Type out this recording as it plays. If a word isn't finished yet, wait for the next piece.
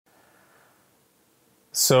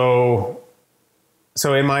So,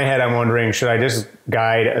 so in my head, I'm wondering, should I just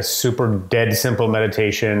guide a super dead simple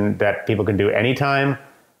meditation that people can do anytime?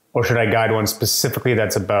 Or should I guide one specifically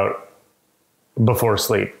that's about before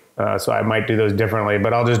sleep? So I might do those differently,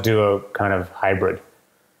 but I'll just do a kind of hybrid.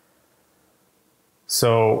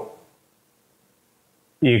 So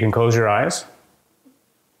you can close your eyes.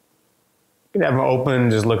 You can have them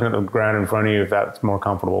open, just looking at the ground in front of you if that's more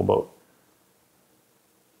comfortable. But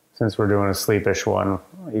since we're doing a sleepish one,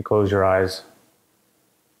 you close your eyes.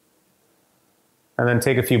 And then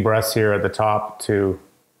take a few breaths here at the top and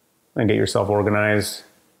get yourself organized.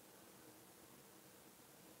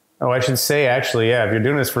 Oh, I should say, actually, yeah, if you're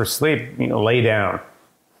doing this for sleep, lay down.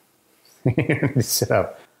 Sit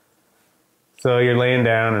up. So you're laying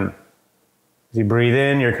down, and as you breathe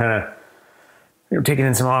in, you're taking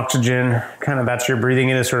in some oxygen. Kind of that's your breathing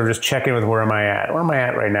in is sort of just checking with where am I at? Where am I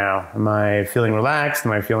at right now? Am I feeling relaxed?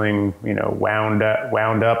 Am I feeling, wound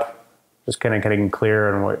up? Just kind of getting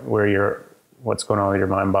clear on what's going on with your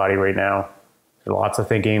mind body right now. There's lots of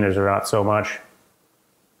thinking. There's not so much.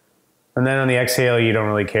 And then on the exhale, you don't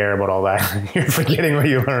really care about all that. You're forgetting what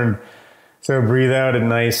you learned. So breathe out and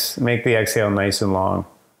make the exhale nice and long.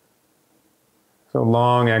 So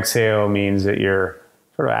long exhale means that you're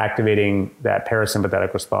sort of activating that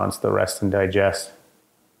parasympathetic response, the rest and digest.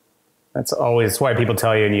 That's why people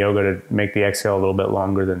tell you in yoga to make the exhale a little bit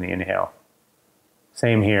longer than the inhale.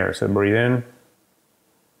 Same here. So breathe in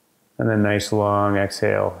and then nice long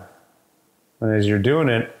exhale. And as you're doing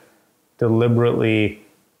it, deliberately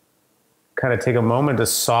kind of take a moment to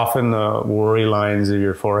soften the worry lines of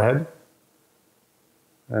your forehead,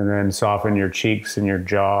 and then soften your cheeks and your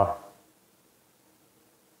jaw.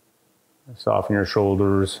 Soften your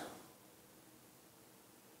shoulders.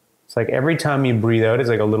 It's like every time you breathe out, it's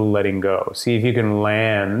like a little letting go. See if you can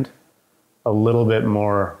land a little bit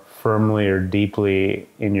more firmly or deeply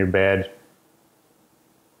in your bed.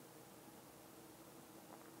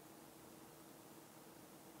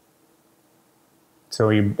 So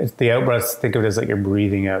it's the out breaths, think of it as like you're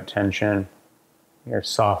breathing out tension. You're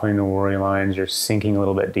softening the worry lines. You're sinking a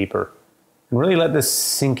little bit deeper. And really let this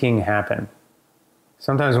sinking happen.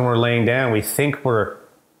 Sometimes when we're laying down, we think we're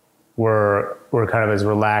kind of as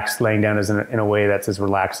relaxed, laying down as in a way that's as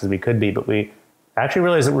relaxed as we could be, but we actually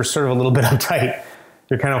realize that we're sort of a little bit uptight.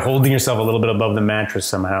 You're kind of holding yourself a little bit above the mattress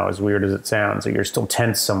somehow, as weird as it sounds. Like you're still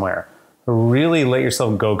tense somewhere. But really let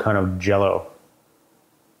yourself go kind of jello.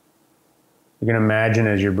 You can imagine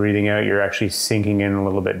as you're breathing out, you're actually sinking in a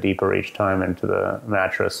little bit deeper each time into the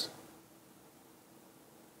mattress.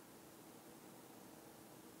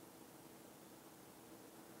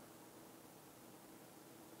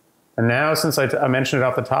 And now, since I mentioned it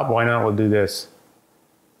off the top, why not we'll do this?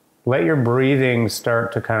 Let your breathing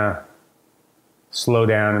start to kind of slow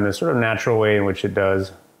down in the sort of natural way in which it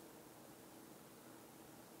does.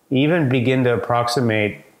 Even begin to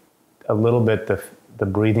approximate a little bit the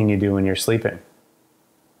breathing you do when you're sleeping,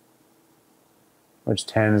 which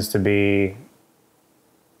tends to be,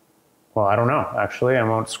 well, I don't know. Actually, I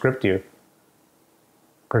won't script you.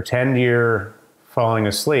 Pretend you're falling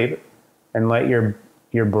asleep and let your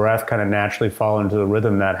breath kind of naturally fall into the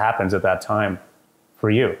rhythm that happens at that time for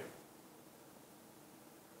you.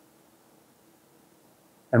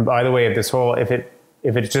 And by the way, if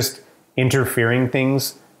it's just interfering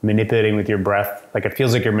things, manipulating with your breath, like it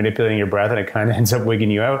feels like you're manipulating your breath and it kind of ends up wigging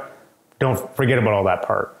you out, don't forget about all that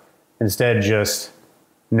part. Instead, just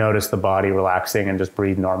notice the body relaxing and just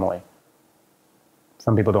breathe normally.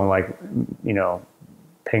 Some people don't like,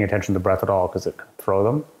 paying attention to the breath at all because it can throw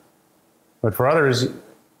them. But for others,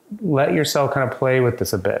 let yourself kind of play with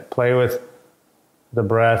this a bit. Play with the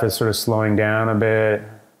breath as sort of slowing down a bit.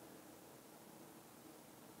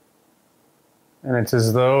 And it's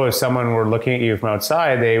as though if someone were looking at you from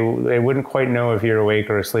outside, they wouldn't quite know if you're awake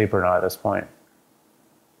or asleep or not at this point.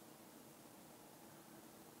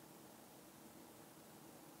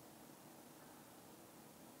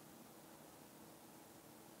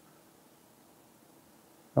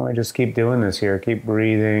 And we just keep doing this here. Keep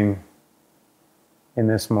breathing in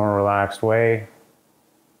this more relaxed way.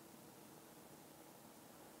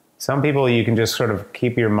 Some people, you can just sort of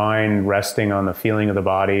keep your mind resting on the feeling of the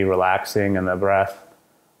body, relaxing, and the breath.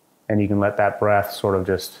 And you can let that breath sort of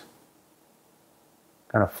just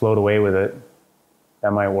kind of float away with it.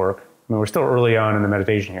 That might work. I mean, we're still early on in the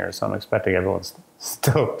meditation here, so I'm expecting everyone's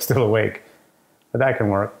still awake. But that can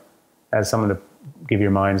work as something to give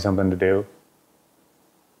your mind something to do.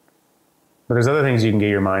 But there's other things you can get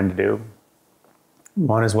your mind to do.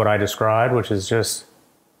 One is what I described, which is just,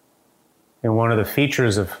 one of the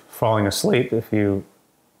features of falling asleep, if you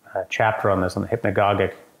had a chapter on this on the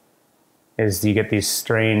hypnagogic, is you get these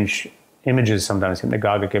strange images sometimes,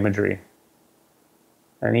 hypnagogic imagery.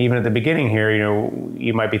 And even at the beginning here,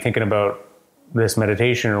 you might be thinking about this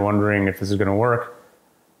meditation or wondering if this is going to work.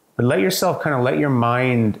 But let your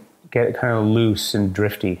mind get kind of loose and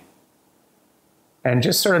drifty. And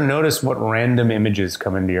just sort of notice what random images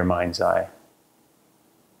come into your mind's eye.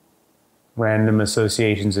 Random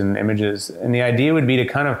associations and images. And the idea would be to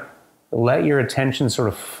kind of let your attention sort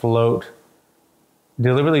of float,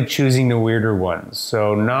 deliberately choosing the weirder ones.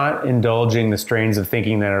 So not indulging the strains of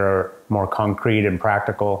thinking that are more concrete and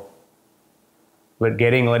practical, but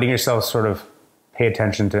letting yourself sort of pay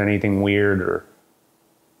attention to anything weird or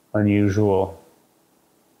unusual,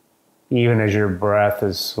 even as your breath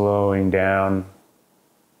is slowing down.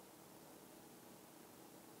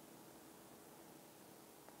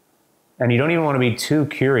 And you don't even want to be too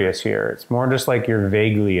curious here. It's more just like you're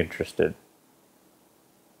vaguely interested.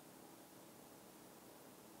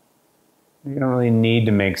 You don't really need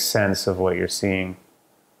to make sense of what you're seeing. In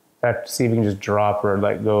fact, see if you can just drop or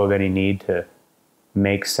let go of any need to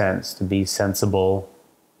make sense, to be sensible.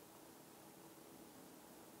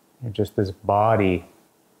 You're just this body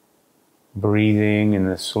breathing in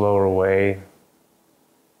this slower way.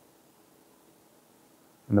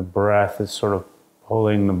 And the breath is sort of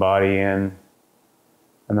pulling the body in.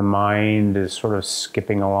 And the mind is sort of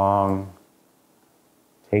skipping along,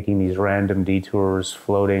 taking these random detours,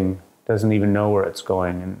 floating. Doesn't even know where it's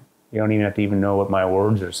going. And you don't even have to know what my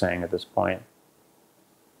words are saying at this point.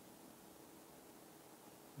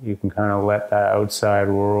 You can kind of let that outside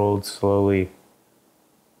world slowly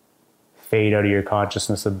fade out of your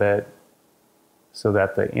consciousness a bit so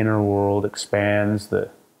that the inner world expands, the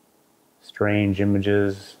strange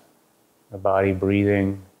images, the body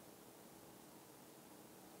breathing.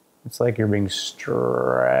 It's like you're being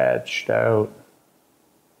stretched out,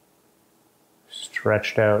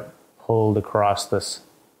 pulled across this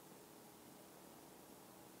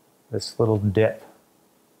little dip.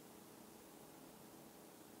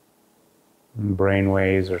 Brain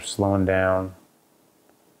waves are slowing down.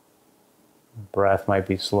 Breath might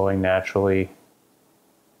be slowing naturally.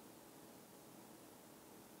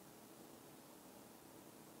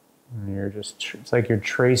 And it's like you're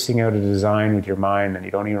tracing out a design with your mind and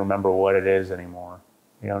you don't even remember what it is anymore.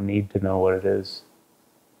 You don't need to know what it is.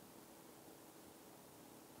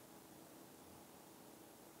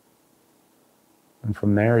 And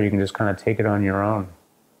from there, you can just kind of take it on your own.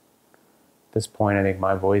 At this point, I think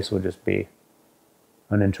my voice would just be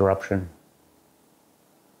an interruption.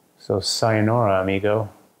 So sayonara, amigo.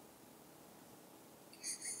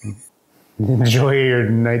 Enjoy your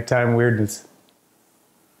nighttime weirdness.